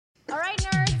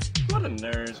I'm a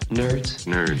nerd. Nerds.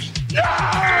 Nerds.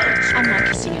 Nerds! I'm not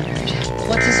kissing a nerd.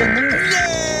 What is a nerd?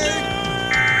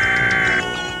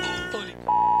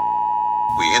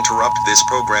 We interrupt this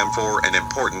program for an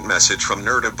important message from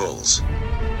Nerdables.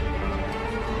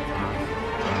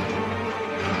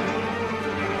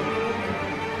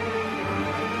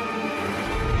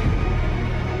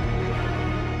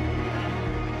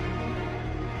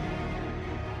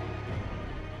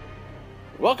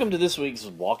 Welcome to this week's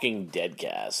Walking Dead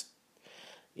cast.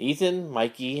 Ethan,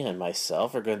 Mikey, and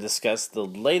myself are going to discuss the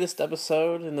latest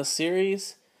episode in the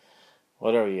series.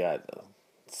 What are we at?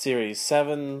 Series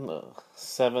 7,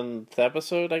 7th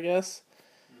episode, I guess?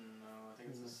 No, I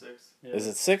think it's the 6th. Yeah. Is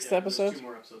it 6th episode? There's 2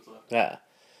 more episodes left. Yeah.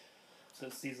 So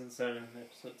it's season 7,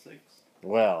 episode 6.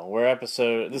 Well,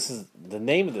 the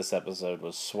name of this episode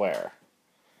was Swear.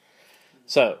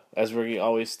 So, as we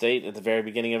always state at the very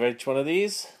beginning of each one of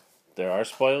these, there are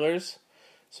spoilers,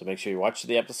 so make sure you watch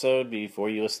the episode before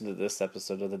you listen to this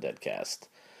episode of the Deadcast.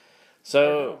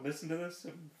 So, listen to this.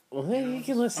 Well, hey, you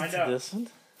can listen to this one.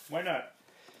 Why not?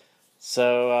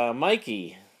 So,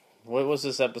 Mikey, what was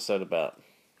this episode about?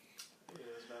 It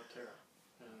was about Tara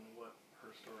and what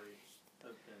her story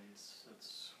has been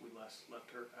since we last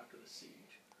left her after the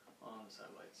siege on the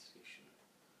satellite station.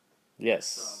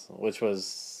 Yes, that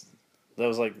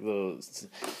was like the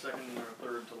second or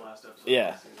third to last episode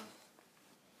yeah. of the season.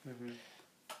 Mm-hmm.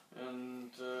 And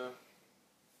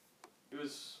it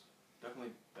was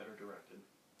definitely better directed.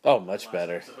 Oh, much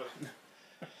better.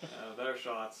 Better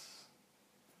shots.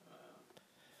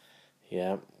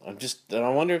 Yeah, I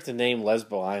wonder if the name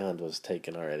Lesbo Island was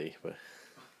taken already. But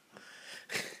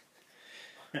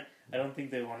I don't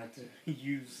think they wanted to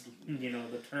use,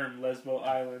 the term Lesbo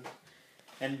Island.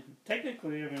 And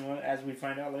technically, as we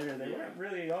find out later, they weren't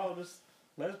really all just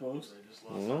lesbos. They just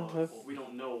lost we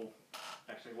don't know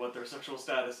actually what their sexual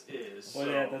status is. Well,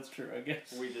 so yeah, that's true, I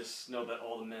guess. We just know that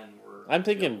all the men were... I'm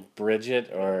thinking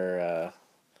Bridget or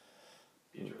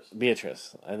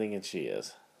Beatrice. I think she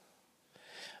is.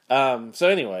 So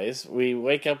anyways, we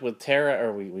wake up with Tara,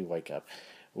 or we wake up.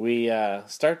 We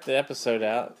start the episode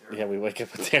out. Yeah, we wake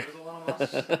up with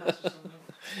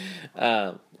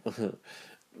Tara.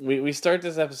 We start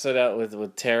this episode out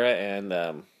with Tara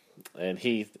and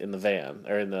Heath in the van,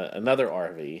 or in another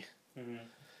RV. Mm-hmm.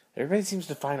 Everybody seems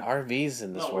to find RVs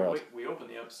in this world. We opened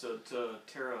the episode to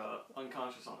Tara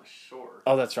unconscious on the shore.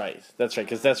 Oh, that's right,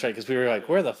 because we were like,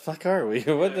 where the fuck are we?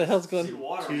 What the hell's going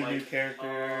on? Two new characters.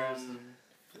 Are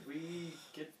we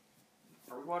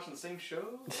watching the same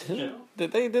show?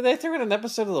 Did they throw in an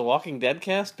episode of the Walking Dead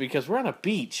cast? Because we're on a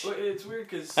beach. But it's weird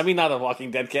because... not a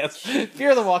Walking Dead cast.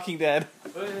 Fear the Walking Dead.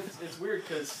 But it's weird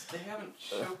because they haven't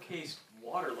showcased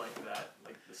water like that,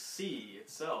 like the sea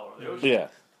itself, or the ocean. Yeah.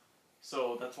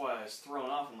 So that's why I was thrown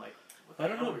off. I'm like, I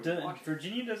don't know.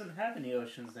 Virginia doesn't have any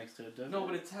oceans next to it, does it? No,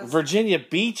 but it has... Virginia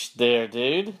Beach there,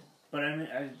 dude. But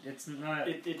it's not...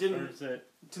 It didn't...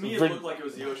 To me, it looked like it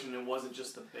was the ocean. It wasn't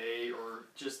just the bay or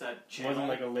just that channel. It wasn't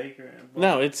like a lake or...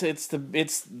 No, it's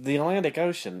the Atlantic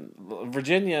Ocean.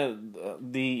 Virginia,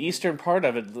 the eastern part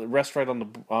of it rests right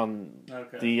on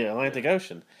the Atlantic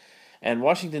Ocean, and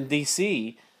Washington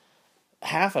D.C.,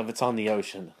 half of it's on the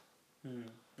ocean.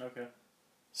 Okay.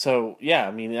 So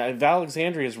yeah, if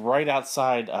Alexandria is right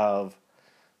outside of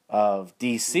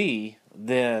D.C.,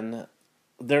 then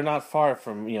they're not far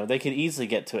from they could easily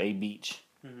get to a beach.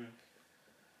 Mm-hmm.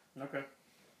 Okay.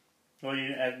 Well,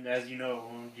 as you know,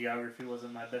 geography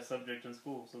wasn't my best subject in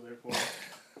school, so therefore...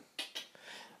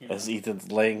 As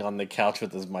Ethan's laying on the couch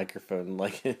with his microphone,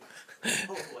 like like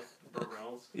Burt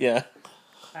Reynolds? Yeah.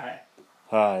 Hi,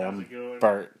 I'm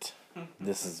Bert.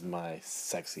 This is my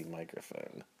sexy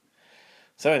microphone.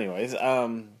 So anyways,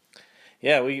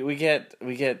 we get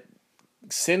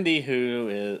Cindy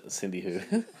who. Cindy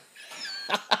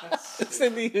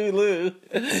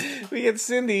Hulu. We get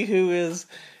Cindy who is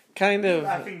kind of...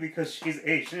 laughing because she's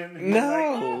Asian.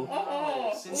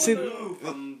 No. Cindy Lou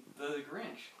from The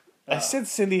Grinch. I said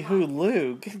Cindy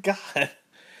Hulu. Good God.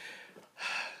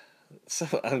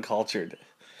 So uncultured.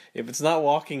 If it's not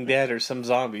Walking Dead or some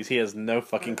zombies, he has no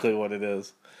fucking clue what it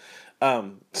is.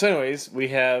 So anyways, we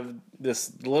have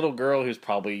this little girl who's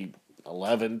probably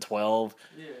 11, 12,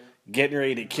 getting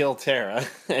ready to kill Tara,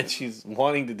 and she's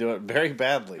wanting to do it very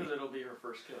badly. Because it'll be her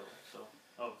first kill,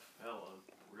 a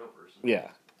real person. Yeah.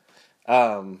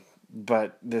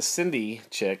 But this Cindy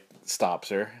chick stops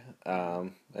her,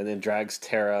 and then drags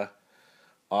Tara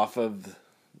out of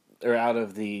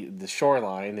the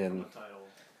shoreline, and...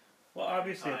 Well,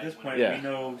 obviously at this point we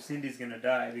know Cindy's gonna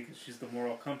die because she's the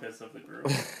moral compass of the group.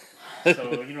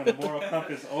 So the moral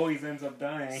compass always ends up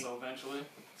dying. So eventually.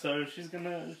 So she's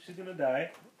gonna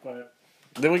die, but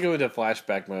Then we go into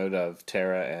flashback mode of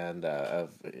Tara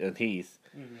and Heath.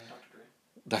 Mm-hmm. Dr. Dre.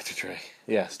 Dr. Dre.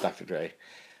 Yes, Dr. Dre.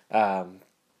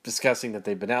 Discussing that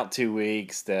they've been out 2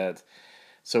 weeks,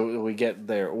 so we get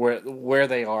where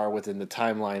they are within the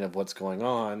timeline of what's going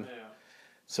on. Yeah.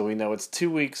 So we know it's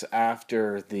 2 weeks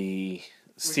after the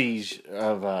siege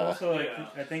of Also, Yeah.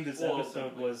 I think this Well,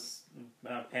 episode was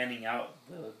panning out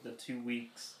the 2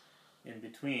 weeks in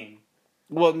between.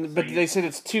 well, but they said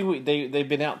it's 2 weeks. They've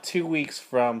been out 2 weeks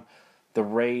from the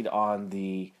raid on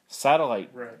the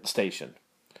satellite Right. station.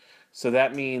 So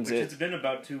that means Which it's been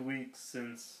about 2 weeks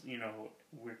since,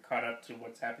 we're caught up to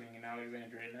what's happening in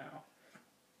Alexandria now.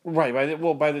 right.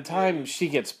 By the time she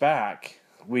gets back,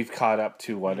 we've caught up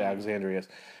to what Alexandria is.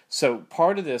 So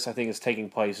part of this, I think, is taking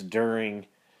place during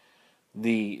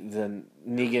the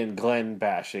Negan Glenn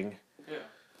bashing, Yeah.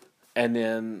 and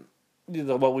then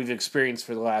what we've experienced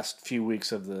for the last few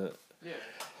weeks of the. Yeah.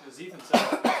 Because Ethan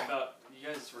said about, you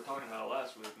guys were talking about it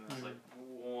last week, and it's like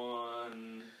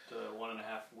 1 to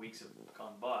 1.5 weeks have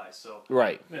gone by. So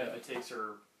Right. Yeah. it takes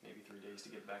her maybe 3 days to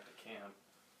get back to camp.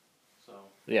 So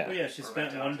Yeah. Well, yeah, she Or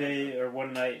spent back one to day or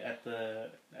one night at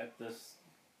this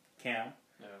camp,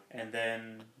 yeah, and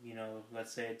then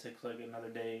let's say it took like another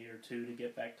day or two to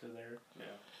get back to their. yeah.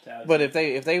 To But if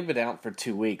they've been out for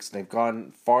 2 weeks and they've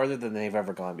gone farther than they've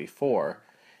ever gone before,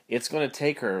 it's going to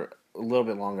take her a little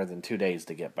bit longer than 2 days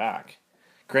to get back.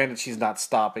 Granted, she's not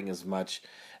stopping as much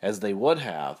as they would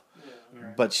have,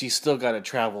 Right. but she's still got to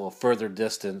travel a further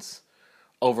distance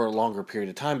over a longer period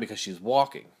of time because she's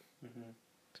walking.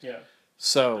 Yeah.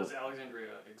 So, Does Alexandria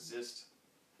exist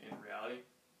in reality?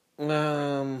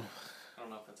 um, I don't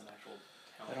know if that's an actual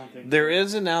town. I don't think there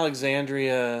is an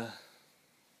Alexandria.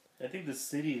 I think the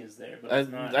city is there, but I, it's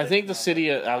not. I think it's the not city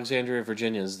of Alexandria,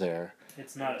 Virginia, is there.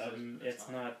 It's not. It's It's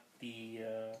not. not the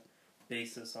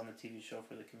basis on the TV show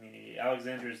for the community.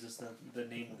 Alexandria is just the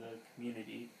name of the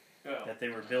community Yeah. that they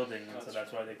were building, and so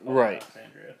that's why they call Right. it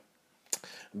Alexandria.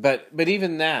 But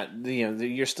even that,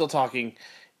 you're still talking.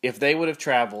 If they would have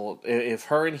traveled, if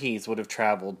her and Heath would have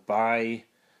traveled by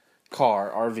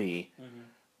car, RV,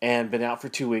 and been out for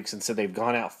 2 weeks and said they've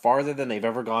gone out farther than they've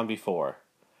ever gone before,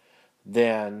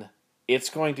 then it's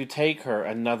going to take her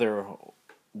another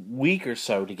week or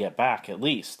so to get back, at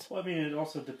least. Well, I mean, it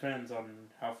also depends on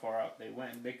how far out they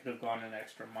went. They could have gone an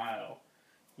extra mile,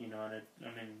 and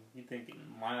you think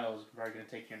a mile is probably going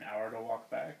to take you an hour to walk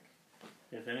back,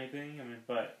 if anything.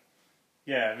 But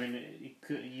yeah, it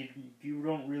could. You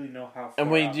don't really know how far.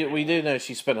 And we out do they do know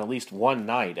she spent at least one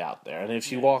night out there, and if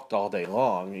she Yeah. walked all day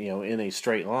long, in a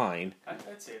straight line,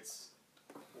 I'd say it's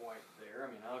quite there.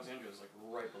 Alexandria is like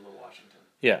right below Washington.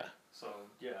 yeah, So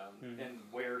yeah, and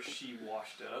where she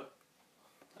washed up,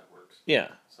 that works. yeah.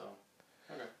 So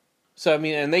okay. So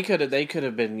and they could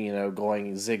have been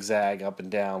going zigzag up and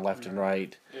down, left and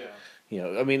right. Yeah.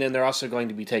 And they're also going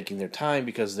to be taking their time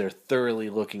because they're thoroughly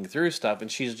looking through stuff, and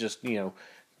she's just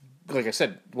like I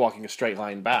said, walking a straight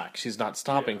line back. She's not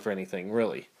stopping Yeah. for anything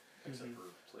really. Except for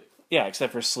sleep. Yeah,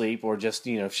 except for sleep or just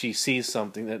if she sees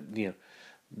something that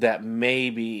that may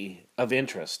be of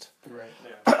interest. Right.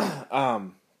 Yeah.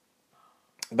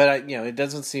 But it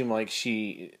doesn't seem like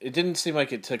it didn't seem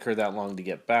like it took her that long to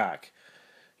get back.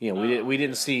 We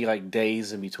didn't see like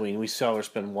days in between. We saw her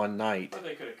spend one night. But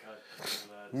they could have cut some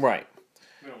of that. Right.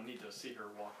 We don't need to see her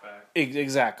walk back.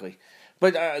 Exactly.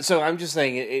 But so I'm just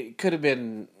saying it could have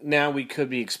been. Now we could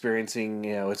be experiencing.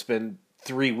 It's been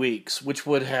 3 weeks, which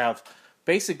would have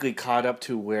basically caught up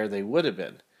to where they would have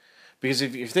been, because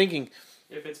if you're thinking,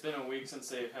 If it's been a week since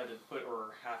they've had to put,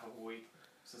 or half of a week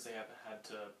since they have had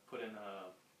to put in a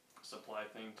supply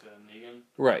thing to Negan.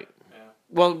 right. Yeah.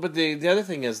 Well, but the other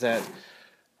thing is that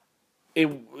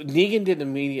Negan didn't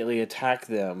immediately attack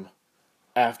them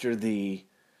after the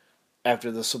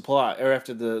supply or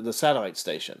after the satellite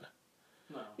station.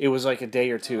 No. It was like a day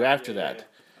or two after Yeah, that. yeah.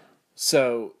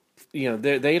 So,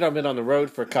 they'd been on the road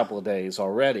for a couple of days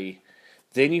already.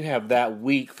 Then you have that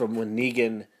week from when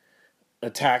Negan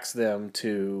attacks them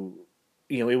to,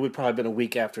 it would probably have been a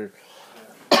week after.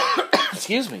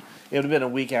 Excuse me. It would have been a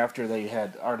week after they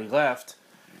had already left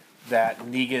that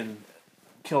Negan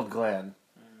killed Glenn.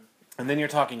 And then you're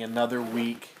talking another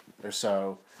week or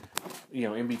so,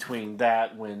 in between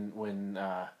that when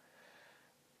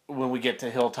we get to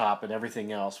Hilltop and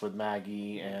everything else with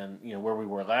Maggie and, where we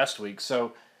were last week.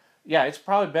 So, yeah, it's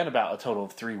probably been about a total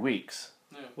of 3 weeks.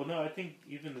 Yeah. Well, no, I think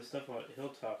even the stuff about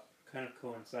Hilltop kind of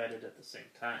coincided at the same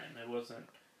time. It wasn't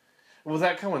Well,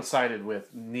 that coincided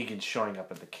with Negan showing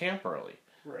up at the camp early.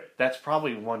 right. That's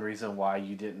probably one reason why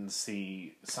you didn't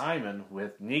see Simon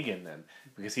with Negan then,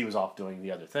 because he was off doing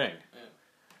the other thing.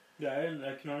 Yeah,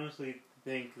 I can honestly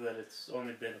think that it's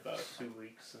only been about 2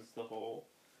 weeks since the whole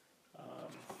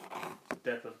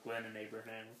death of Glenn and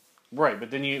Abraham. Right,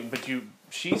 but then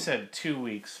she said 2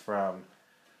 weeks from.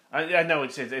 I know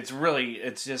it's really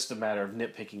it's just a matter of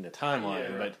nitpicking the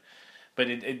timeline, Yeah. but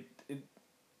it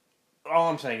all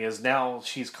I'm saying is now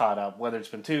she's caught up. Whether it's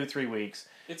been 2-3 weeks,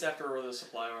 It's after the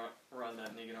supply run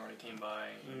that Negan already came by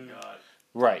and got.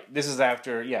 right? This is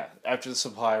after the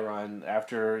supply run.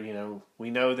 After we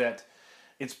know that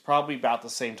it's probably about the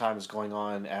same time as going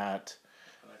on at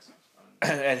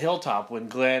at Hilltop when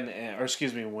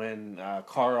when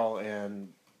Carl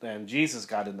and Jesus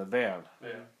got in the van.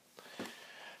 Yeah.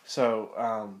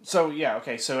 So yeah,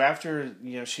 okay. So after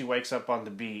she wakes up on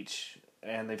the beach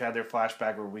and they've had their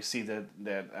flashback where we see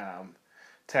that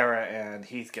Tara and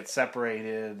Heath get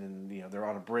separated and they're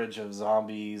on a bridge of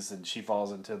zombies and she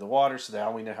falls into the water. So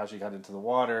now we know how she got into the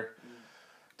water.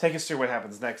 Take us through what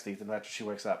happens next, Ethan, after she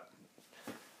wakes up.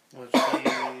 Well,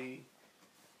 she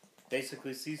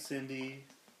basically sees Cindy,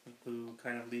 who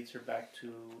kind of leads her back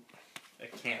to a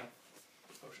camp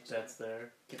that's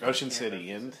there. Ocean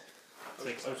City and It's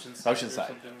like Oceanside. Oceanside. Or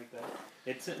something like that.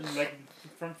 It's like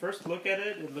from first look at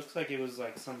it, it looks like it was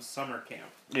like some summer camp.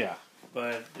 yeah.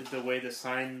 But the way the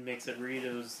sign makes it read,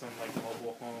 it was some like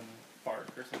mobile home park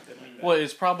or something like that. Well,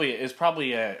 it's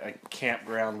probably a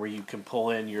campground where you can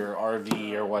pull in your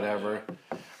RV or whatever.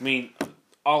 I mean,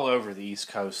 all over the East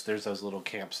Coast, there's those little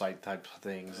campsite type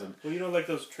things, and Well, like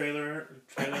those trailer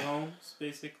homes,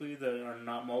 basically, that are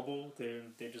not mobile.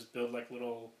 They just build like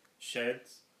little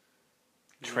sheds.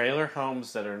 trailer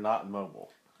homes that are not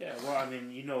mobile. Yeah, well, I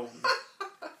mean,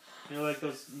 like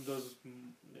those.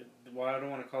 Well, I don't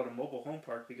want to call it a mobile home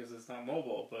park because it's not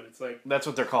mobile, but it's like. That's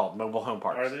what they're called, mobile home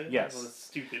parks. Are they? Yes. Well, it's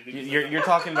stupid. Because You're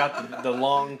talking about the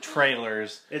long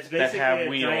trailers it's that basically have a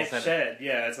wheels. giant shed.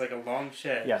 Yeah, it's like a long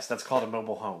shed. Yes, that's called a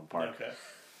mobile home park. Okay.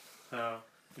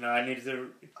 I needed to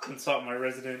consult my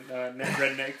resident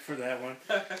redneck for that one.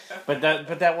 But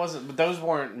that wasn't. But those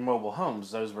weren't mobile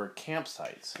homes. Those were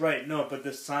campsites. Right. No, but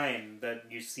the sign that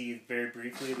you see very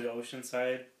briefly, the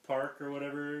Oceanside Park or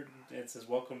whatever, it says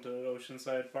 "Welcome to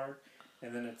Oceanside Park,"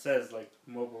 and then it says like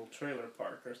 "Mobile Trailer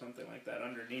Park" or something like that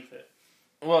underneath it.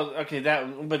 Well, okay,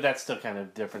 but that's still kind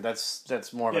of different.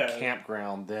 That's more of a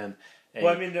campground than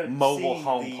a mobile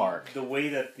home park. The way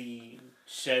that the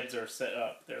sheds are set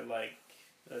up, they're like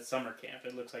a summer camp.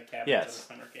 It looks like cabins Yes. at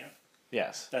a summer camp.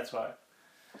 Yes. That's why.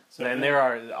 So And there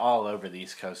are all over the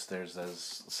East Coast. There's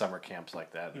those summer camps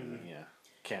like that. Mhm. Yeah,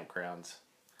 campgrounds.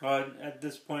 At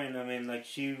this point, I mean, like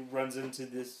she runs into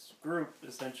this group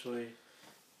essentially.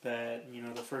 That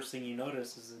the first thing you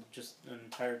notice is just an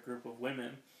entire group of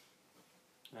women.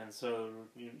 And so,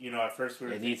 at first we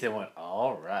were And Ethan went,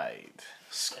 all right,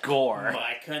 score.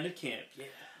 my kind of camp, yeah.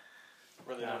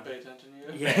 Where they don't pay attention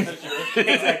to you? Yeah,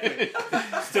 exactly.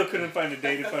 Still couldn't find a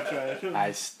date if I tried.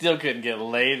 I still couldn't get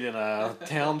laid in a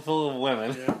town full of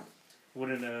women. Yeah.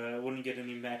 Wouldn't get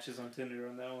any matches on Tinder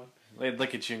on that one. They'd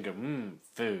look at you and go,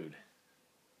 food.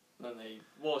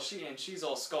 Then she's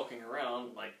all skulking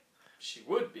around like she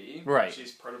would be. Right.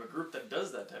 She's part of a group that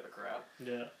does that type of crap.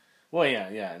 Yeah. Well,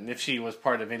 yeah. And if she was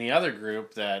part of any other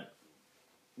group that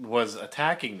was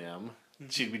attacking them,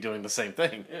 she'd be doing the same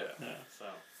thing. Yeah. So.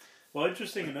 Well,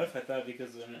 interesting enough, I thought,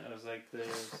 because I was like,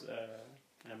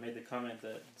 I made the comment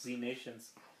that Z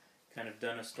Nation's kind of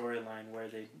done a storyline where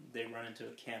they run into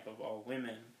a camp of all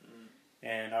women.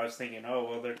 And I was thinking, oh,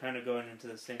 well, they're kind of going into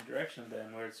the same direction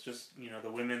then, where it's just,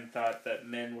 the women thought that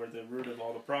men were the root of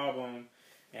all the problem,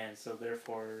 and so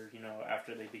therefore,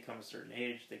 after they become a certain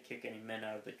age, they kick any men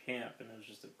out of the camp, and it was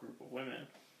just a group of women.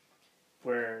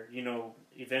 Where,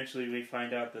 eventually we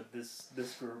find out that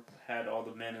this group had all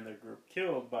the men in their group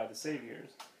killed by the Saviors.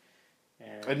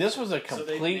 And this was a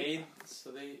complete...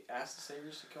 So they asked the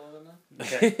Saviors to kill them then?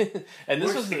 Okay. And this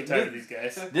We're was so tired of these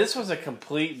guys. This was a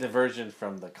complete diversion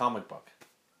from the comic book.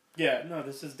 Yeah, no,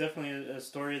 this is definitely a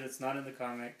story that's not in the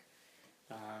comic.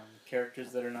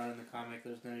 Characters that are not in the comic,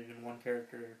 there's not even one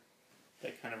character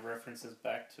that kind of references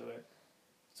back to it.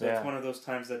 So it's one of those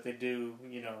times that they do,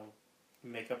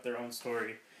 make up their own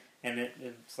story. And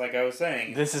it's like I was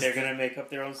saying, they're going to make up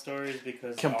their own stories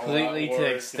because completely to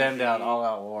extend out All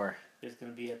Out War. It's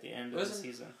going to be at the end of the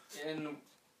season. And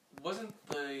wasn't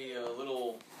the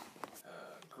little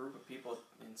group of people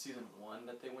in season 1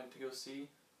 that they went to go see,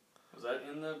 was that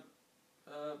in the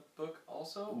book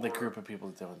also? The group of people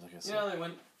that they went to go see. Yeah, they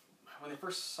went when they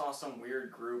first saw some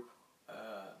weird group.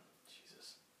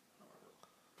 Jesus.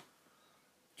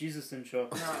 Jesus didn't show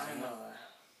up. No, I know that.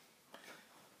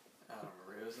 I don't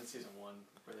remember. It was in season 1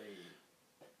 where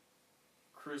they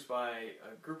cruised by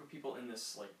a group of people in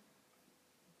this like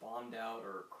bombed out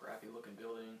or crappy looking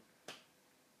building,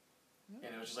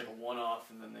 and it was just like a one-off,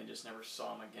 and then they just never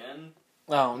saw him again.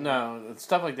 Oh no,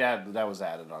 stuff like that was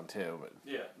added on too. But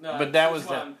Yeah, no, But that was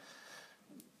that's why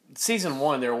the- season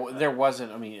one, there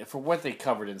wasn't. I mean, for what they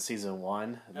covered in season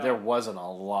one, No. there wasn't a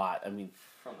lot. I mean,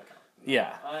 from the comic.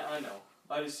 Yeah. I know.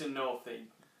 I just didn't know if they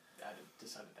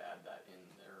decided to add that in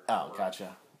there. oh,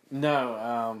 gotcha.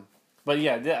 No, but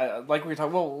yeah, like we were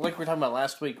talking. Well, like we were talking about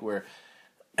last week, where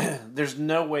there's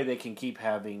no way they can keep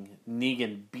having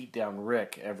Negan beat down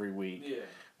Rick every week Yeah.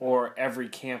 or every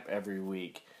camp every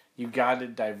week. You got to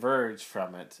diverge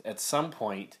from it at some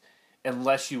point,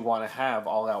 unless you want to have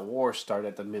All Out War start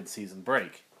at the mid-season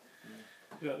break.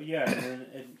 Yeah, and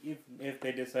then if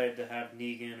they decide to have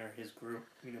Negan or his group,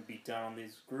 beat down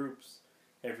these groups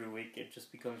every week, it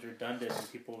just becomes redundant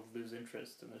and people lose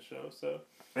interest in the show. So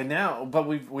And now, but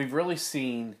we've really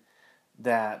seen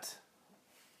that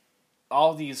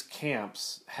all these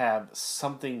camps have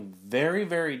something very,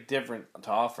 very different to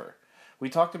offer. We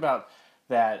talked about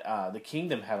that the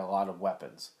Kingdom had a lot of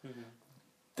weapons. Mhm.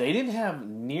 They didn't have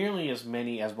nearly as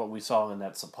many as what we saw in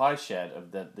that supply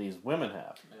shed that these women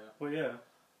have. well, yeah,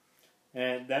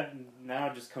 and that now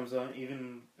just comes on.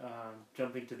 Even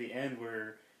jumping to the end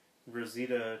where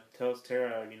Rosita tells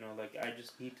Tara, like, I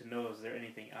just need to know, is there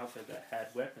anything out there that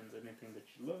had weapons, anything that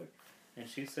you look? And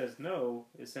she says no,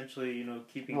 essentially,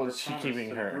 keeping her Well, she promise keeping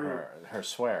to the group. her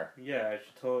swear. Yeah,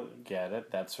 she told... Get it?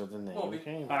 That's where the name Well,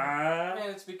 came from. And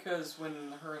it's because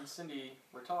when her and Cindy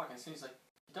were talking, Cindy's like,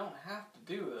 "You don't have to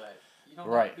do that. You don't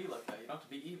Right. have to be like that. You don't have to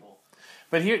be evil."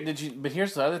 But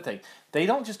here's the other thing. They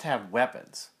don't just have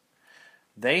weapons.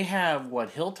 They have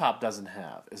what Hilltop doesn't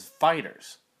have is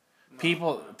fighters.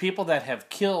 People that have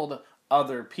killed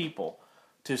other people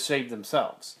to save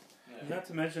themselves. Not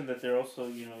to mention that they're also,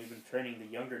 even training the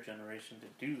younger generation to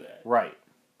do that. Right.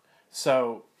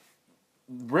 So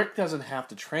Rick doesn't have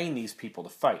to train these people to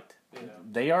fight. Yeah.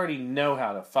 They already know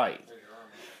how to fight. There's your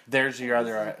army. There's your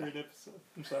other. Great episode.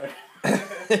 I'm sorry.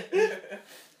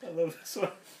 I love this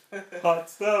one. Hot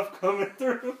stuff coming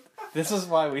through. This is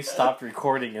why we stopped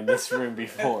recording in this room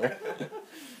before.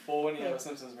 Well, when you have a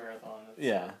Simpsons marathon.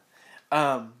 Yeah.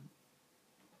 Oh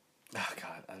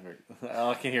God,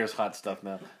 all I can hear is hot stuff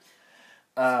now.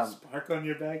 Spark on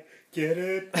your back. Get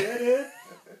it, get it.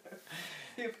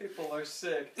 You people are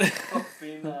sick. Oh,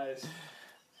 be nice.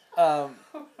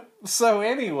 So,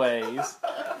 anyways,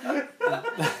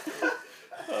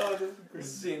 Oh, this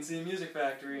is great. CNC Music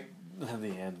Factory.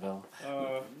 the anvil.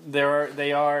 Uh,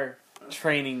 They are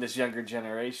training this younger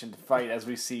generation to fight, as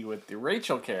we see with the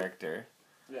Rachel character,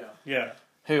 Yeah. yeah.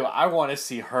 who I want to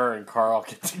see her and Carl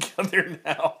get together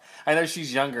now. I know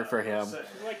she's younger for him,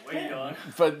 Like, way young.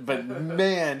 but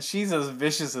man, she's as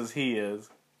vicious as he is.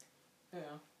 Yeah.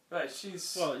 Right,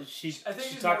 she's... Well, she I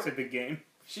think she's talks more- a big game.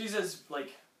 She's as,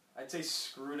 like, I'd say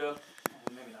screwed up, well,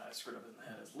 maybe not as screwed up in the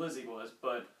head as Lizzie was,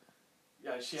 but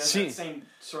yeah, she has that same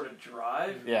sort of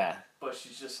drive, Yeah, but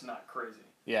she's just not crazy.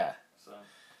 yeah. So,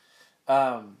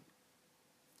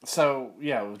 So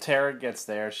yeah, when Tara gets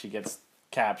there, she gets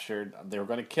captured. They were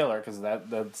going to kill her because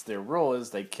that's their rule is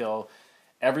they kill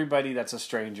everybody that's a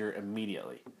stranger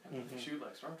immediately. and they shoot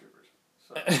like stormtroopers.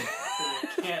 So,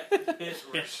 they can't hit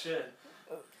or shit.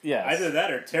 Yes. Either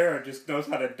that or Tara just knows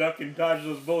how to duck and dodge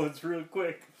those bullets real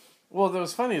quick. Well, what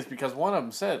was funny is because one of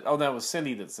them said, "Oh, that was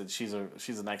Cindy that said she's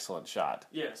an excellent shot."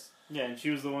 Yes. Yeah, and she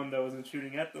was the one that wasn't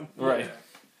shooting at them. Right.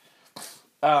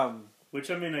 Yeah. Which,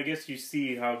 I mean, I guess you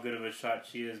see how good of a shot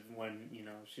she is when,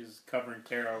 she's covering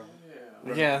Tara. Yeah.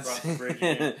 Running Yes. across the bridge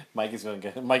again.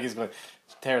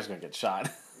 Tara's going to get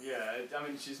shot. Yeah, I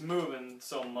mean, she's moving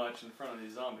so much in front of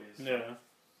these zombies. Yeah.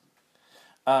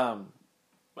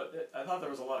 But I thought there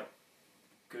was a lot of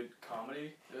good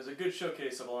comedy. It was a good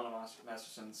showcase of Alana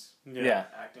Masterson's Yeah.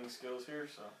 acting skills here.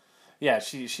 So Yeah,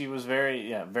 she was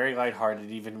very lighthearted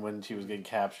even when she was getting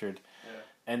captured. yeah,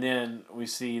 And then we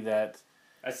see that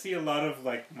I see a lot of,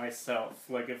 myself.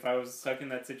 Like, if I was stuck in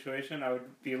that situation, I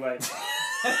would be like,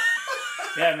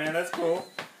 yeah, man, that's cool.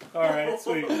 Alright,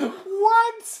 sweet.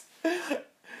 what?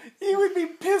 You would be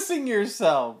pissing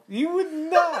yourself. You would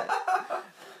not.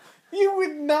 You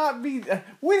would not be.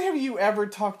 When have you ever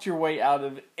talked your way out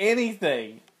of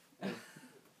anything?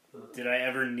 Did I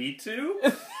ever need to?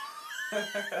 I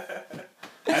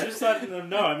just thought,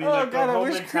 no, I mean, Oh, the God, I whole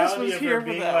wish mentality Chris was of here her for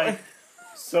being, that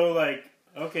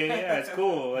okay, yeah, it's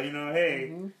cool,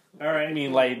 hey, alright. I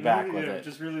mean, laid back with it.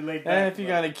 Just really laid back. If you're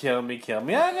gonna kill me, kill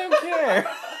me. I don't care.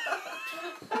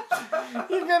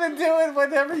 You're gonna do it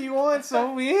whatever you want,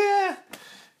 so yeah.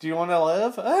 Do you want to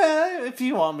live? If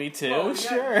you want me to, well, you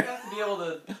sure. you have to be able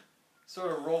to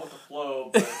sort of roll with the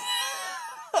flow,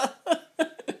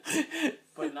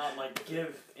 but not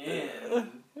give in.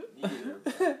 either.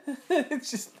 But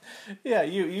It's just, yeah,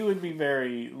 you would be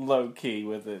very low key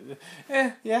with it.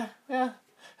 Yeah.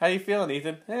 How you feeling,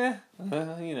 Ethan?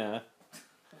 You know,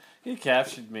 you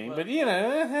captured me, but you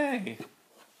know, hey.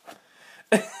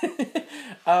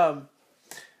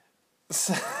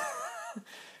 so,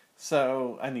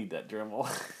 so I need that Dremel.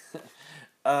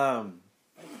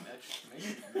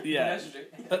 Yeah.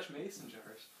 Etch mason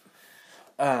jars.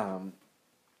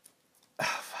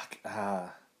 Fuck.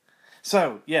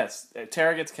 So yes,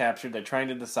 Tara gets captured. They're trying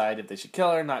to decide if they should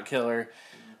kill her, not kill her,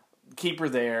 keep her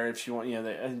there if she want. You know,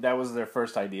 and that was their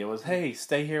first idea. Was, hey,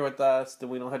 stay here with us, then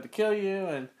we don't have to kill you.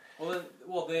 And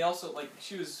Well, they also, like,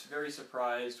 she was very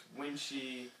surprised when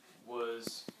she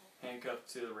was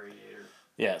handcuffed to the radiator.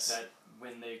 yes, That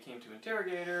when they came to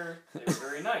interrogate her, they were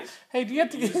very nice. hey, do you have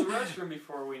to Use get? the restroom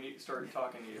before we started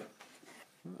talking to you.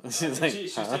 She's like,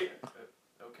 She's huh?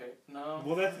 okay, no.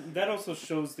 Well, that also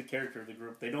shows the character of the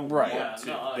group. They don't Right. want to.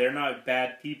 Yeah, no, They're not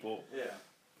bad people, Yeah.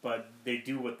 but they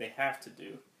do what they have to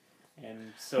do.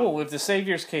 And so, Well, if the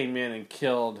saviors came in and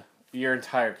killed your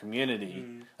entire community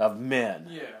of men,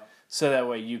 Yeah. so that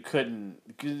way you couldn't.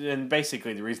 And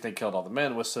basically, the reason they killed all the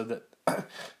men was so that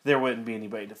there wouldn't be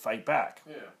anybody to fight back.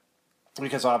 Yeah.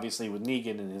 Because obviously, with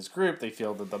Negan and his group, they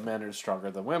feel that the men are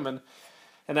stronger than women,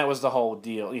 and that was the whole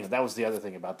deal. You know, that was the other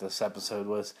thing about this episode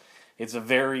was it's a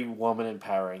very woman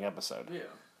empowering episode.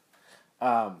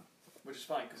 Yeah. Which is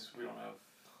fine because we don't have.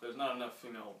 There's not enough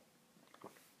female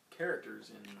characters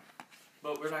in.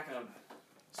 But we're not gonna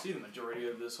see the majority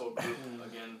of this whole group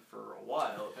again for a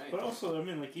while. If anything. but also, I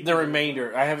mean, like even The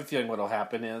remainder, I have a feeling what'll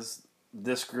happen is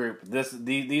this group,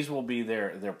 these will be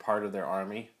their part of their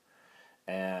army,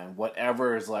 and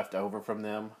whatever is left over from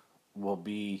them will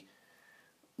be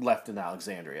left in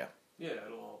Alexandria. Yeah,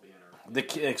 it'll all be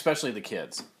interesting. Especially the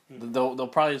kids. They'll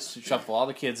probably shuffle all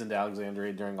the kids into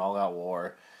Alexandria during All Out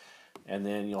War, and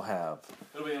then you'll have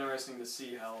It'll be interesting to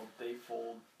see how they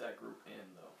fold that group in,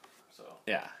 though. So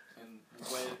yeah. and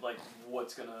when like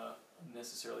what's gonna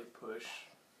necessarily push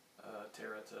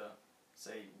Tara to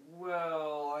say,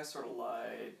 well, I sort of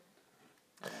lied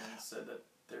and said that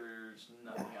there's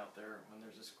nothing out there when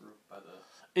there's this group by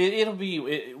the. It'll be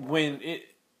when it.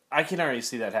 I can already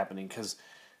see that happening because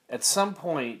at some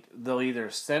point they'll either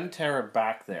send Tara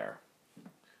back there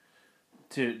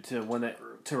to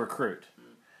recruit,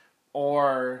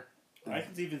 or I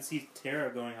could even see Tara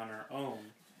going on her own.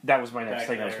 that was my next back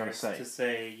thing I was there going to say. To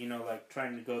say, you know, like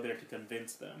trying to go there to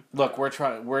convince them. Look,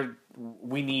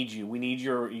 we need you. We need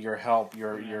your help,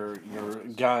 your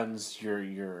guns,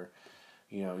 your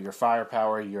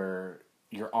firepower, your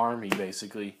army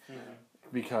basically.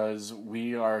 Because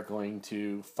we are going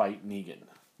to fight Negan.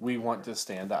 We want to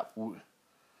stand up.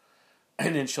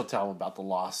 And then she'll tell them about the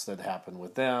loss that happened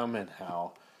with them and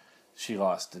how she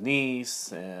lost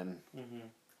Denise. And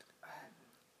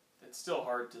It's still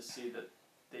hard to see that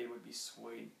they would be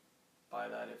swayed by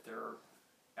that if their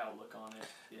outlook on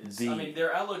it is. I mean,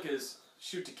 their outlook is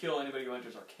shoot to kill anybody who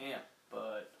enters our camp,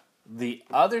 but. the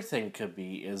other thing could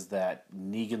be is that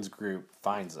Negan's group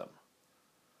finds them.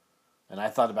 And I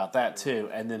thought about that too.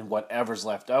 And then whatever's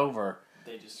left over,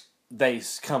 they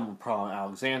come from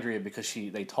Alexandria because she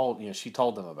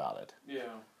told them about it. Yeah.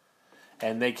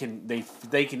 And they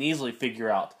can easily figure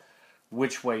out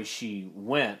which way she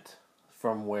went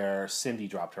from where Cindy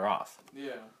dropped her off. Yeah.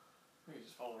 You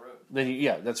just follow the road.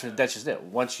 Then that's just it.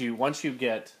 Once you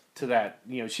get to that,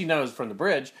 she knows from the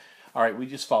bridge. All right, we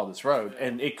just follow this road,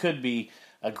 and it could be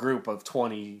a group of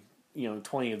 20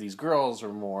 of these girls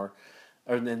or more.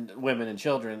 Or then women and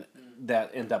children that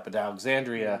end up at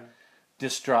Alexandria,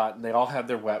 distraught, and they all have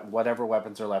their whatever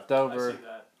weapons are left over.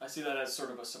 I see that as sort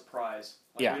of a surprise.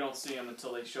 Like, Yeah. we don't see them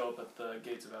until they show up at the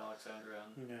gates of Alexandria.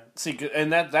 Yeah. See,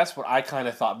 and that's what I kind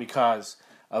of thought because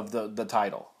of the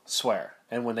title, Swear,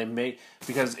 and when they made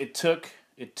because it took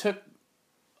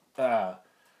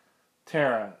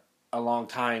Tara a long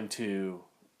time to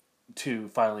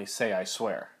finally say I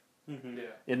swear. Yeah.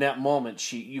 In that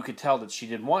moment, you could tell that she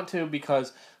didn't want to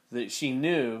because she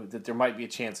knew that there might be a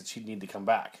chance that she'd need to come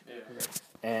back. Yeah.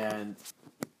 And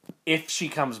if she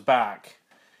comes back,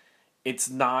 it's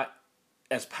not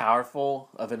as powerful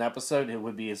of an episode it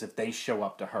would be as if they show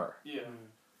up to her. Yeah.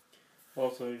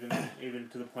 Also, even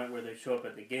to the point where they show up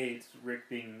at the gates, Rick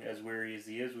being as weary as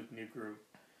he is with new group,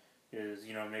 is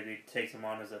maybe takes him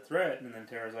on as a threat, and then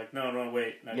Tara's like, no,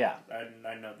 wait,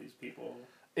 I know these people.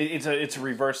 It's a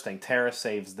reverse thing. Tara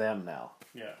saves them now.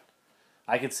 Yeah.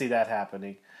 I could see that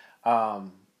happening.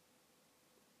 And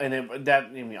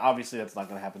obviously that's not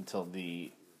going to happen until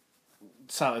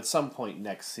at some point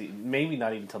next season. Maybe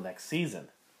not even until next season.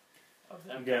 Of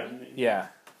them. Yeah. Yeah.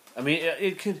 I mean,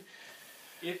 it could.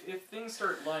 If things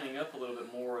start lining up a little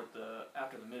bit more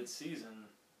after the mid-season,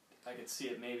 I could see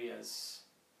it maybe as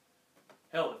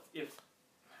hell. If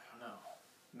I don't know,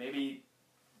 maybe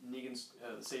Negan's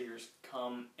the Saviors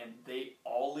come and they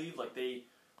all leave, like they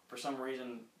for some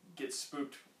reason get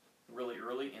spooked really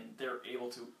early and they're able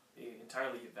to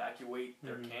entirely evacuate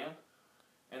their camp,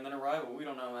 and then arrive. Well, we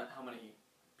don't know how many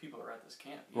people are at this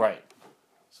camp either. Right.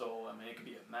 So I mean, it could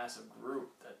be a massive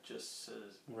group that just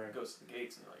goes to the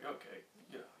gates and they're like, okay,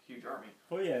 yeah, huge army.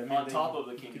 Well, yeah. I mean, On top of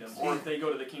the kingdom, or if they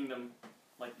go to the kingdom,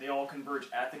 like they all converge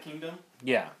at the kingdom.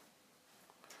 Yeah.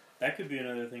 That could be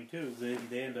another thing too.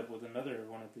 They end up with another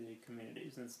one of the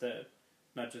communities instead,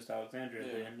 not just Alexandria.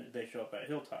 Yeah. They show up at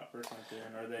Hilltop or something,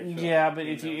 or they. Show Yeah, up but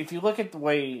at if you look at the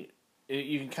way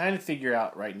you can kind of figure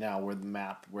out right now where the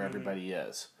map where everybody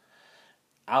is.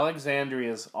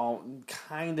 Alexandria is all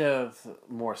kind of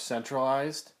more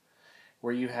centralized,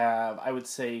 where you have, I would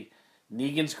say,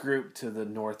 Negan's group to the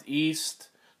northeast,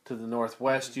 to the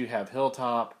northwest you have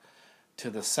Hilltop, to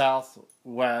the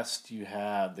southwest you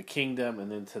have the Kingdom,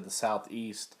 and then to the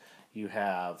southeast you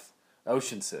have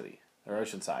Ocean City or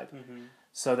Oceanside.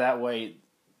 So that way,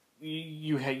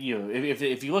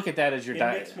 if you look at that as your it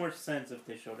makes more sense if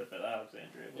they showed up at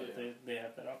Alexandria, but they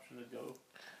have that option to go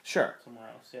somewhere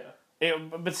else. Yeah.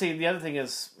 But see, the other thing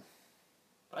is,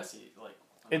 I see, like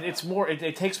it's more.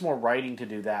 It takes more writing to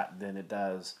do that than it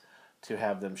does to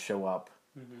have them show up,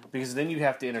 because then you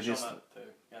have to introduce them.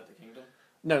 At the kingdom.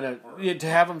 No, to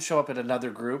have them show up at another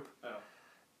group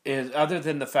is other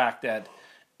than the fact that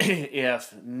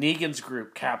if Negan's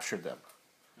group captured them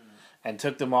and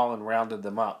took them all and rounded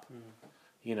them up,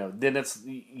 then it's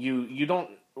you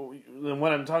don't.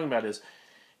 What I'm talking about is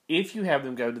if you have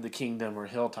them go to the Kingdom or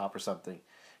Hilltop or something.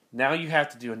 Now you have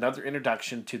to do another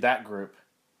introduction to that group.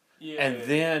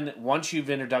 Then once you've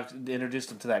introduced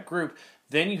them to that group,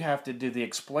 then you have to do the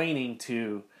explaining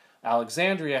to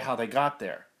Alexandria how they got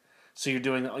there. So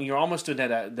you're almost doing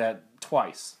that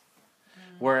twice.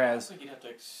 Whereas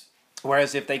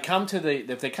if they come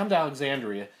to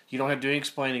Alexandria, you don't have to do any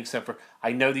explaining except for,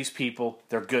 I know these people,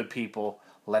 they're good people,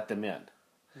 let them in.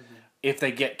 If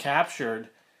they get captured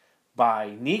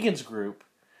by Negan's group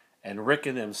and Rick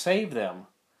and them save them,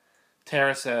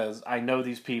 Tara says, I know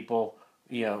these people,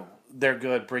 they're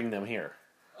good, bring them here.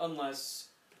 Unless,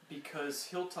 because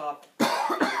Hilltop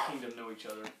and the Kingdom know each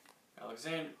other,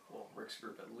 Rick's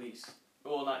group at least.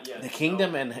 Well, not yet. The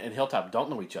Kingdom and Hilltop don't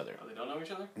know each other. Oh, they don't know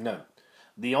each other? No.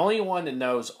 The only one that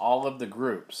knows all of the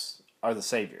groups are the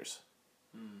Saviors.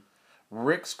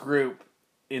 Rick's group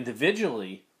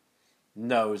individually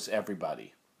knows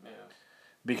everybody.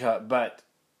 Yeah. But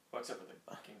except for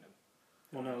the Kingdom.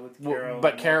 Well, no, with Carol.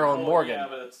 But Carol and Morgan. Yeah,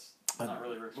 but it's not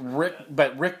really Rick's group yet.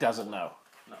 But Rick doesn't know.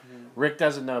 No. Rick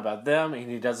doesn't know about them, and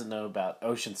he doesn't know about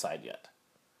Oceanside yet.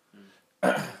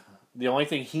 The only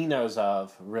thing he knows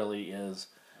of, really, is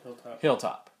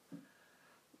Hilltop.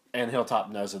 And Hilltop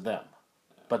knows of them.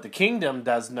 But the Kingdom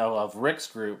does know of Rick's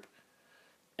group,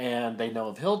 and they know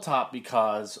of Hilltop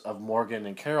because of Morgan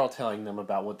and Carol telling them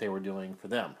about what they were doing for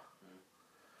them.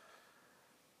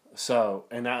 So,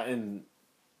 and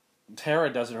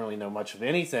Tara doesn't really know much of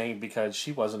anything because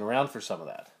she wasn't around for some of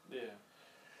that. Yeah.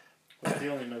 Well, she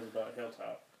only knows about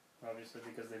Hilltop, obviously,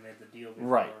 because they made the deal before.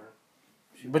 Right.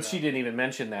 But she didn't even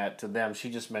mention that to them. She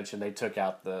just mentioned they took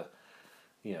out the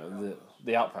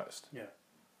outpost. Yeah.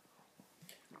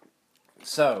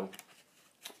 So,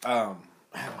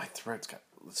 my throat's got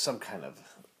some kind of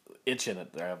itch in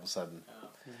it there all of a sudden.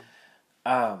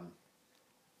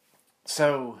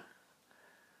 So,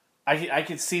 I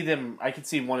could see them. I could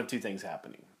see one of two things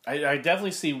happening. I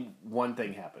definitely see one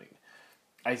thing happening.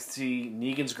 I see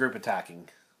Negan's group attacking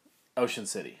Ocean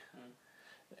City,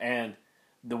 and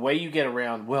the way you get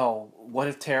around. Well, what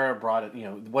if Tara brought it?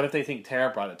 What if they think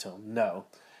Tara brought it to them? No,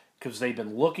 because they've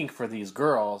been looking for these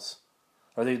girls,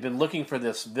 or they've been looking for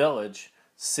this village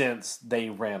since they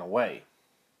ran away.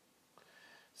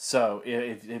 So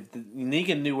if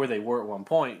Negan knew where they were at one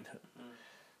point,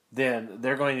 then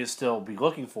they're going to still be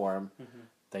looking for them.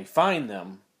 They find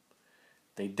them.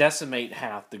 They decimate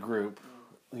half the group.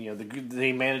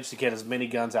 They manage to get as many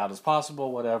guns out as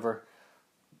possible, whatever.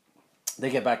 They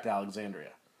get back to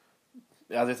Alexandria.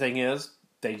 The other thing is,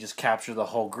 they just capture the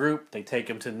whole group. They take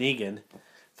them to Negan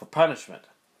for punishment.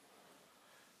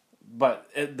 But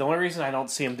the only reason I don't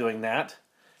see them doing that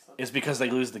is because they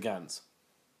lose the guns.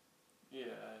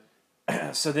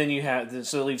 Yeah. So then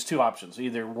so it leaves two options.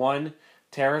 Either one,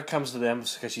 Tara comes to them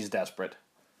because she's desperate.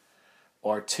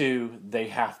 Or two, they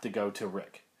have to go to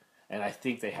Rick. And I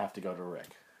think they have to go to Rick.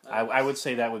 I would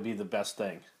say that would be the best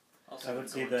thing. Also I would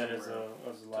see going that to as a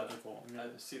logical. I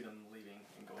see them leaving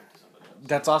and going to somebody else.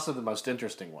 That's also the most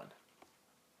interesting one.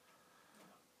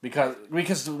 Because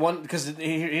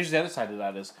here's the other side of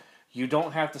that is you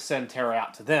don't have to send Tara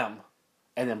out to them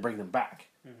and then bring them back.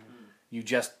 Mm-hmm. You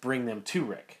just bring them to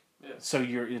Rick. Yeah. So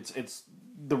it's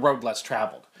the road less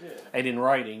traveled. Yeah. And in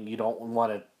writing, you don't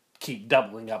want to keep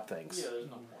doubling up things. Yeah, there's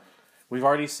no point. We've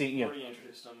already seen, We already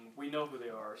introduced them. We know who they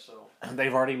are, so.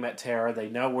 they've already met Tara. They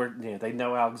know they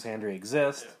know Alexandria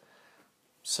exists. Yeah.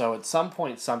 So at some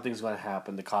point, something's going to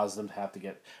happen to cause them to have to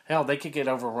get. Hell, they could get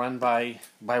overrun by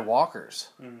walkers.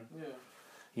 Mm-hmm. Yeah.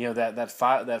 You know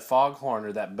that foghorn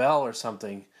or that bell or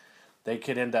something. They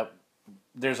could end up.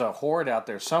 There's a horde out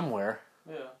there somewhere.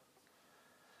 Yeah.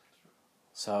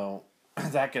 So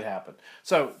that could happen.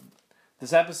 So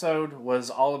this episode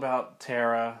was all about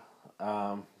Tara.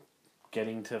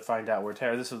 Getting to find out where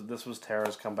Tara. This was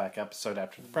Tara's comeback episode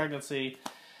after the pregnancy.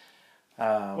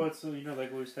 Well, it's,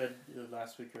 like we said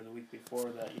last week or the week before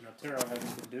that Tara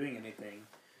hasn't been doing anything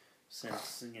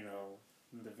since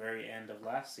the very end of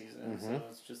last season. Mm-hmm. So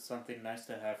it's just something nice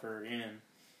to have her in,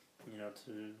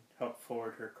 to help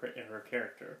forward her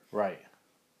character. Right.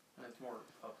 And it's more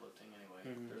uplifting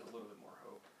anyway. Mhm. There's a little bit more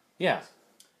hope. Yeah.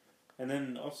 And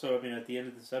then also, at the end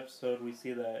of this episode, we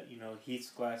see that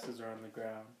Heath's glasses are on the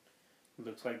ground. It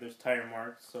looks like there's tire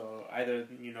marks. So either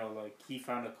he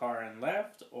found a car and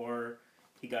left, or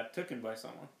he got taken by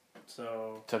someone.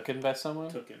 So Taken by someone?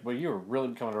 Taken. Well, you were really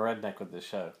becoming a redneck with this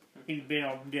show. he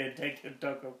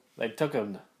took him. They took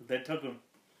him. They took him.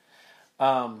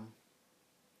 But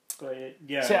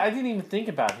yeah. See, I didn't even think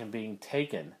about him being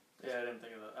taken. Yeah, I didn't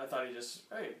think of that. I thought he just,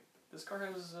 hey, this car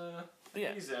has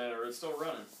Yeah. keys in it, or it's still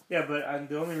running. Yeah, but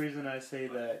the only reason I say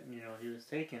that he was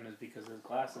taken is because his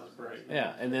glasses break.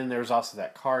 Yeah, and then there's also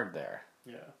that card there.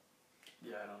 Yeah.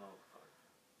 Yeah, I don't know.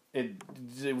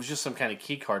 It was just some kind of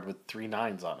key card with 3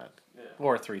 9s on it, Yeah.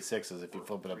 or 3 6s if you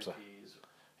flip it up. So 3 Ps.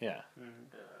 yeah.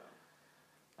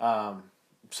 Yeah.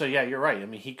 So yeah, you're right. I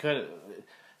mean, he could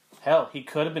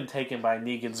have been taken by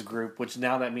Negan's group, which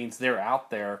now that means they're out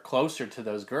there closer to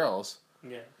those girls.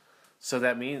 Yeah. So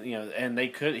that means and we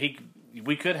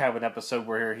could have an episode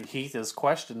where Heath is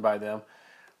questioned by them.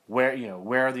 Where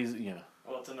are these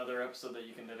Well, it's another episode that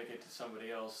you can dedicate to somebody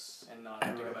else and not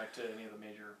have to go back to any of the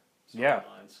major Yeah.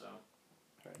 storylines. So.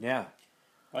 Yeah.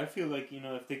 I feel like,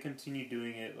 if they continue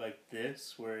doing it like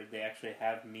this, where they actually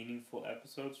have meaningful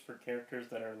episodes for characters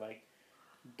that are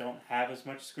don't have as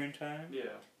much screen time,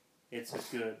 Yeah. it's a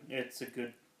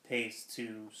good pace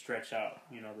to stretch out,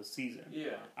 the season.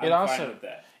 Yeah. I'm fine with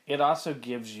that. It also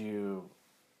gives you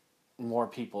more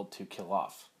people to kill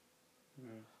off.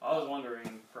 I was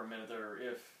wondering for a minute there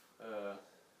if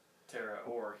Tara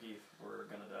or Heath were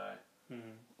gonna die.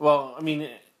 Mm-hmm. Well, I mean,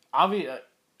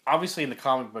 obviously in the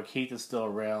comic book, Heath is still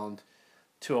around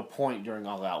to a point during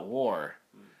All Out War,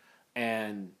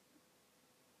 and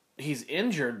he's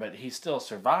injured, but he still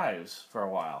survives for a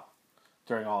while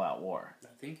during All Out War. I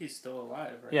think he's still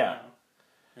alive right Yeah.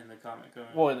 now in the comic.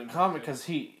 Well, in the comic, because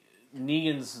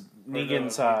Negan's.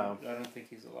 I don't think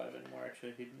he's alive anymore.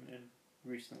 Actually, he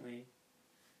recently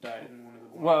died in one of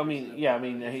the. Well, I mean, yeah, I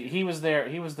mean, he was there.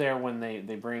 He was there when they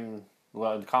bring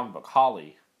in the comic book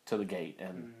Holly to the gate,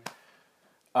 and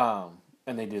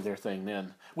they do their thing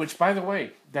then. Which, by the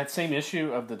way, that same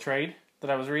issue of the trade that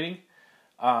I was reading,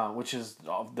 which is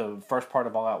the first part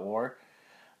of All Out War,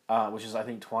 which is I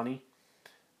think 20.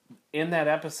 In that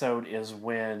episode is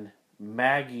when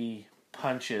Maggie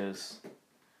punches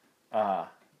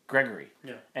Gregory,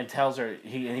 and tells her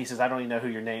he says, "I don't even know who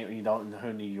your name, you don't know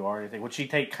who you are or anything," which she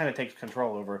kind of takes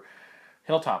control over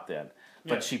Hilltop then.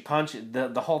 But she punches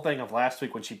the whole thing of last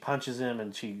week when she punches him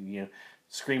and she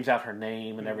screams out her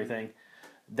name and everything.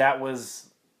 That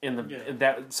was in the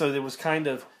that so it was kind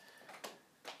of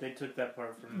they took that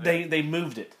part from there. They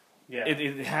moved it. Yeah,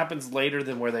 it happens later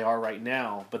than where they are right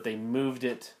now, but they moved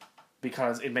it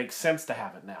because it makes sense to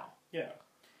have it now. Yeah.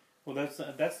 Well, that's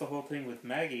the whole thing with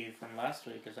Maggie from last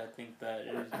week, is I think that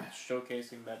it is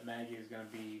showcasing that Maggie is going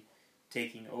to be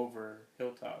taking over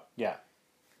Hilltop. Yeah.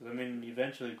 I mean,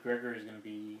 eventually Gregory is going to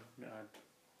be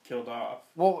killed off.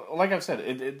 Well, like I've said,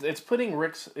 it's putting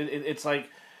Rick's. It's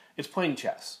like it's playing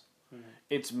chess. Mm-hmm.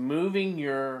 It's moving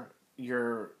your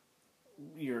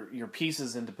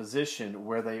pieces into position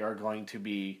where they are going to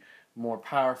be more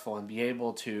powerful and be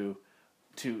able to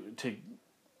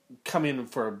come in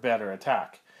for a better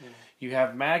attack. Mm-hmm. You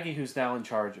have Maggie, who's now in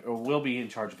charge, or will be in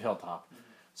charge of Hilltop,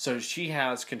 so she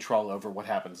has control over what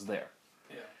happens there.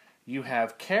 Yeah. You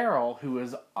have Carol, who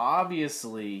is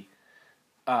obviously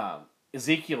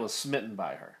Ezekiel is smitten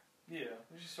by her. Yeah,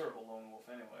 she's sort of a lone wolf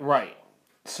anyway. Right.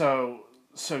 So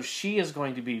so she is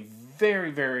going to be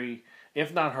very, very,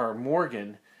 if not her,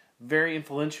 Morgan, very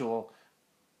influential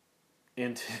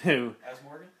into... As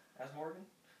Morgan? As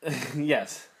Morgan?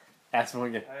 Yes, as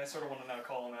Morgan. I sort of want to now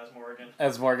call him As Morgan.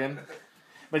 As Morgan.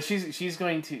 But she's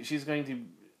going to...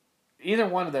 Either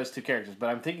one of those two characters, but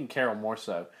I'm thinking Carol more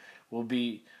so, will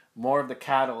be more of the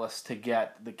catalyst to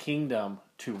get the kingdom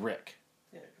to Rick.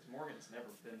 Yeah, because Morgan's never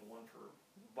been one for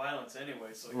violence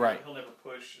anyway, so Right. he'll never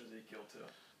push Ezekiel to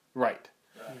Right.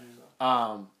 that.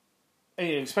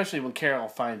 And especially when Carol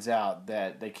finds out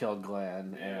that they killed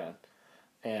Glenn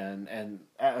and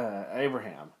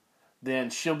Abraham,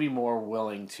 then she'll be more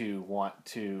willing to want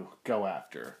to go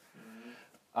after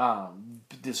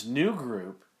this new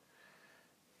group.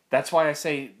 That's why I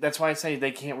say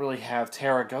they can't really have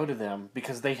Tara go to them,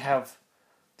 because they have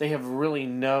really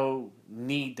no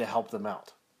need to help them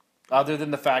out, other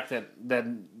than the fact that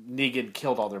Negan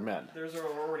killed all their men. There's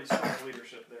already strong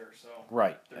leadership there, so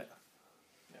Right.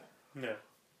 Yeah.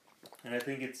 And I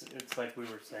think it's like we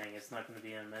were saying, it's not going to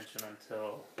be a mention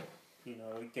until,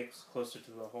 it gets closer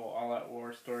to the whole All Out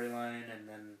War storyline, and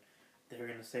then they're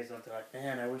going to say something like,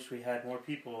 man, I wish we had more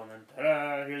people, and then,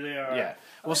 ta-da, here they are. Yeah.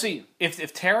 Well, see,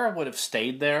 if Tara would have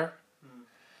stayed there,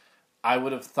 I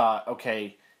would have thought,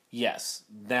 okay, yes,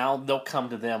 now they'll come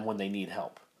to them when they need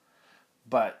help.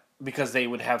 But because they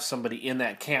would have somebody in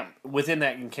that camp, within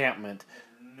that encampment.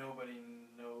 Nobody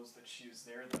knows that she was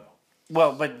there, though.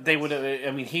 Well, but they would have.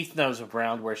 I mean, Heath knows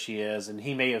around where she is, and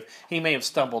he may have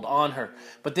stumbled on her.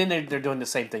 But then they're doing the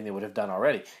same thing they would have done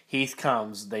already. Heath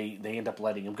comes, they end up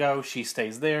letting him go. She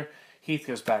stays there. Heath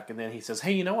goes back, and then he says,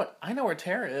 "Hey, you know what? I know where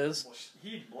Tara is." Well,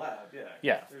 he blabbed, yeah.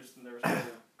 Yeah. There was no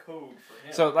code for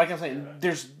him. So, like I'm saying,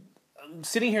 there's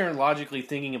sitting here and logically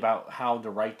thinking about how to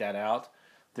write that out.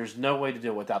 There's no way to do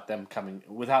it without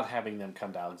having them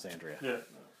come to Alexandria.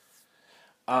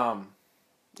 Yeah.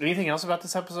 Anything else about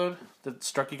this episode that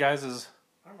struck you guys as?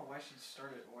 I don't know why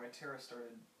Tara started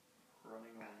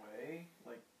running away.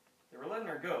 Like, they were letting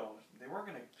her go. They weren't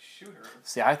going to shoot her.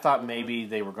 See, I thought maybe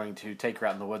they were going to take her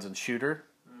out in the woods and shoot her.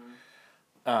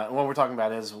 What we're talking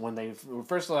about is when they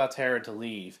first allowed Tara to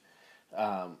leave.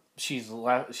 The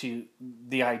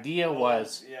idea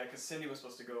was because Cindy was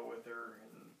supposed to go with her,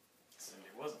 and Cindy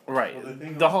wasn't. right. Well,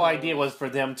 the whole idea was for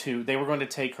them to. They were going to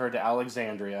take her to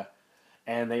Alexandria,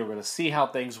 and they were going to see how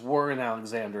things were in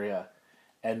Alexandria,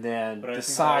 and then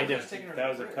decide if that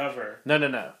was a cover.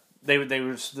 No. They were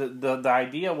the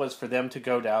idea was for them to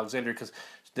go to Alexandria because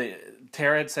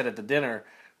Tara had said at the dinner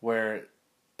where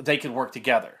they could work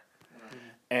together,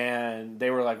 and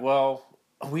they were like, well,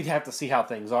 we'd have to see how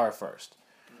things are first.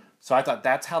 So I thought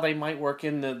that's how they might work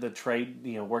in the trade,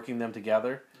 working them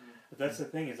together. But that's the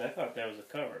thing, is I thought that was a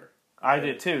cover. I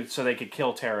did too, so they could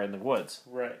kill Tara in the woods.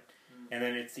 Right. And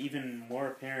then it's even more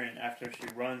apparent after she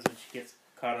runs and she gets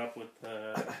caught up with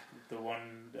the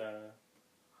one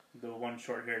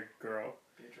short-haired girl.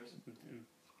 Beatrice.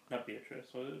 Not Beatrice.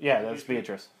 Was it? Yeah, that's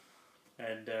Beatrice.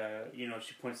 And,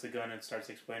 she points the gun and starts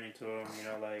explaining to him,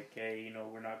 like, hey,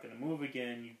 we're not going to move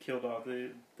again. You killed all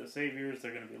the saviors.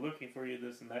 They're going to be looking for you,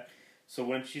 this and that. So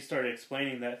when she started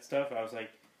explaining that stuff, I was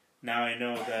like, now I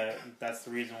know that's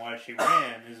the reason why she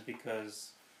ran, is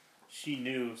because she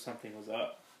knew something was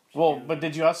up. But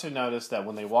did you also notice that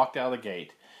when they walked out of the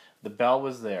gate, the bell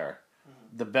was there.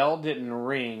 Mm-hmm. The bell didn't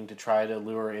ring to try to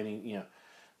lure any,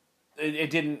 it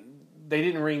didn't. They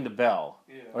didn't ring the bell,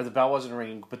 or the bell wasn't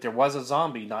ringing, but there was a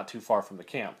zombie not too far from the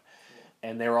camp. Yeah.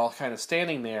 And they were all kind of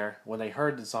standing there when they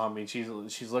heard the zombie, and she's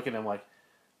looking at him like,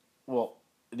 well,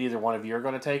 neither one of you are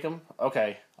going to take him?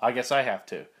 Okay, I guess I have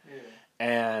to. Yeah.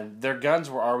 And their guns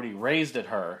were already raised at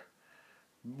her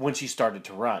when she started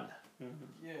to run.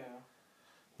 Mm-hmm. Yeah.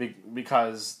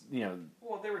 Because,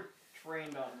 Well, they were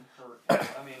trained on her.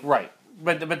 I mean... Right.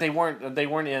 But they weren't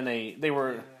in a... They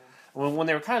were... Yeah. When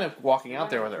they were kind of walking out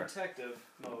there with her. Protective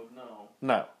mode, no.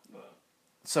 No. But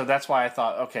so that's why I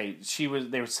thought, okay, they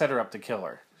would set her up to kill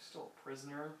her. Still a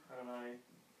prisoner. I don't know.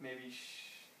 Maybe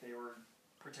they were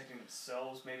protecting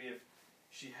themselves. Maybe if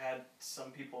she had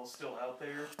some people still out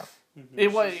there. Mm-hmm.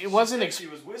 It wasn't. She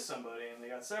was with somebody and they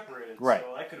got separated. Right.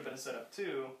 So that could have been set up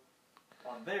too,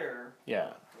 on there. Yeah.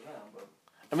 For them, but.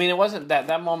 I mean, it wasn't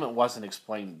that moment wasn't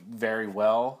explained very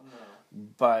well. No.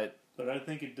 But I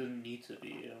think it didn't need to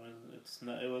be.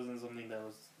 It wasn't something that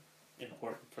was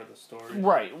important for the story.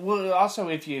 Right. Well, also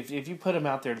if you put them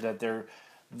out there that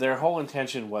their whole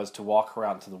intention was to walk her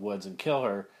out into the woods and kill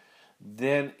her,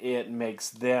 then it makes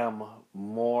them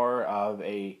more of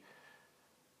a.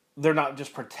 They're not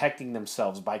just protecting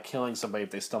themselves by killing somebody if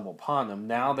they stumble upon them.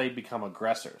 Now they become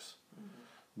aggressors,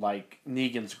 like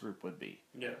Negan's group would be.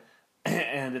 Yeah.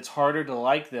 And it's harder to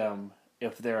like them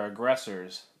if they're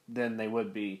aggressors than they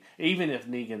would be, even if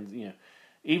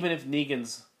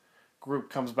Negan's group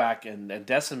comes back and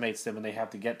decimates them and they have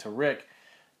to get to Rick,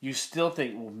 you still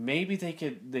think, well, maybe they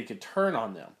could turn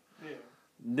on them. Yeah.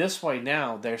 This way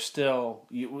now, they're still...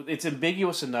 it's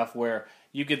ambiguous enough where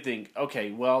you could think,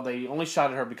 okay, well, they only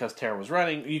shot at her because Tara was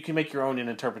running. You can make your own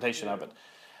interpretation of it.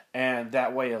 And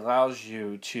that way allows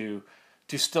you to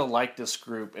still like this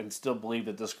group and still believe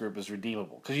that this group is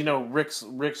redeemable. Because,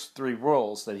 Rick's 3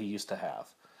 rules that he used to have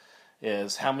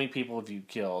is how many people have you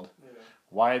killed,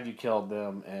 why have you killed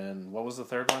them, and what was the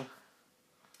third one?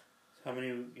 How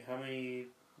many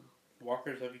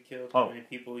walkers have you killed? Oh. How many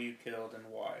people you killed and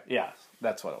why? Yeah,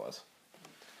 that's what it was.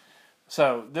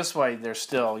 So this way, they're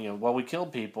still, well, we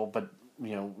killed people, but,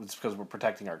 it's because we're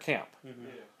protecting our camp. Mm-hmm.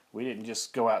 Yeah. We didn't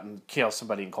just go out and kill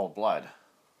somebody in cold blood.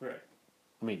 Right.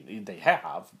 I mean, they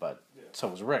have, but so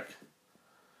was Rick.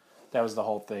 That was the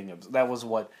whole thing. That was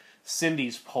what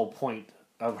Cindy's whole point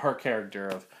of her character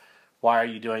of, why are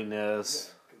you doing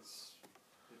this? Yeah, because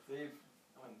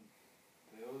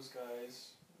if those guys,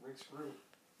 Rick's group,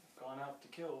 gone out to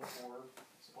kill for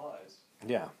supplies.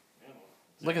 Yeah.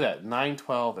 Look at that.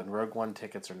 9/12 and Rogue One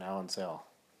tickets are now on sale.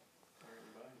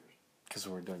 Because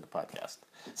we're doing the podcast.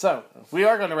 So, we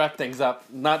are going to wrap things up.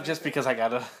 Not just because I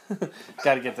gotta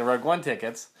get the Rogue One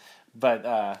tickets,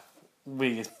 but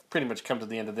we pretty much come to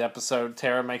the end of the episode.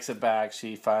 Tara makes it back.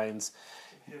 She finds...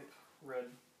 hip red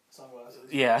sunglasses.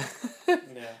 Yeah. Yeah.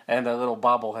 And a little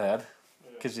bobblehead.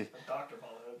 Cause A doctor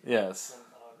bobblehead. Yes. Some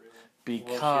odd reason.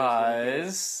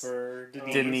 Because For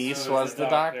Denise was the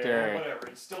doctor. Whatever,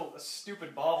 it's still a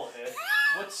stupid bobblehead.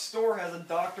 What store has a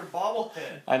doctor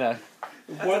bobblehead? I know.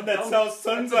 One that sells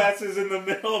sunglasses in the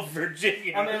middle of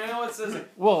Virginia. I mean, I know it says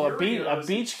Well, a Curios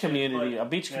beach and shit, community, but a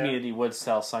beach community would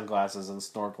sell sunglasses and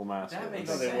snorkel masks. that makes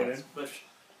No, they sense. wouldn't. But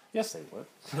Yes, they would.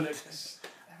 it's,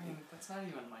 I mean, that's not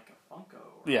even like a Funko.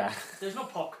 Or, Yeah. There's no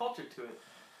pop culture to it.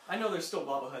 I know there's still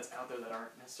bobbleheads out there that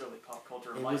aren't necessarily pop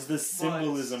culture. It was the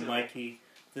symbolism, Mikey.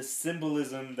 The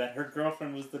symbolism that her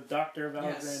girlfriend was the doctor of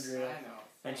Alexandria. Yes, I know.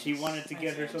 And she wanted to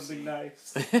get her Thanks, something AMC.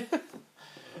 nice.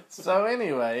 So,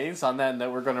 anyways, on that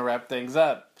note, we're going to wrap things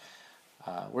up.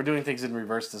 We're doing things in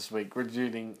reverse this week. We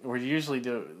usually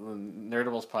do the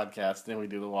Nerdables podcast, then we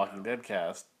do the Walking Dead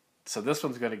cast. So this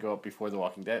one's going to go up before the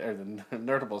Walking Dead or the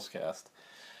Nerdables cast.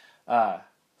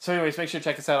 So, anyways, make sure to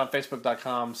check us out on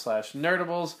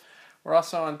Facebook.com/Nerdables. We're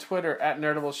also on Twitter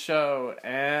 @NerdablesShow,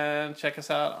 and check us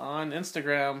out on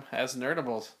Instagram as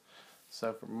Nerdables.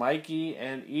 So for Mikey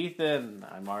and Ethan,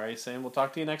 I'm R.A. saying we'll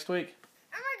talk to you next week.